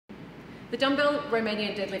The dumbbell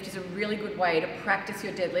Romanian deadlift is a really good way to practice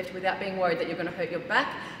your deadlift without being worried that you're going to hurt your back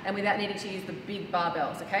and without needing to use the big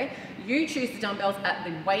barbells, okay? You choose the dumbbells at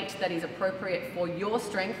the weight that is appropriate for your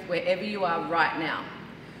strength wherever you are right now.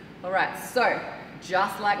 All right, so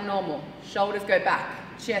just like normal, shoulders go back,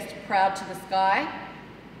 chest proud to the sky,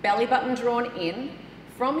 belly button drawn in.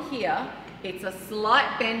 From here, it's a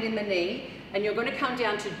slight bend in the knee and you're going to come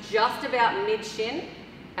down to just about mid-shin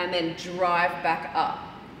and then drive back up.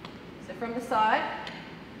 So from the side,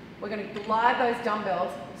 we're going to glide those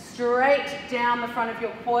dumbbells straight down the front of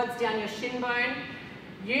your quads, down your shin bone.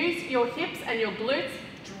 Use your hips and your glutes,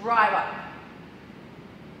 drive up.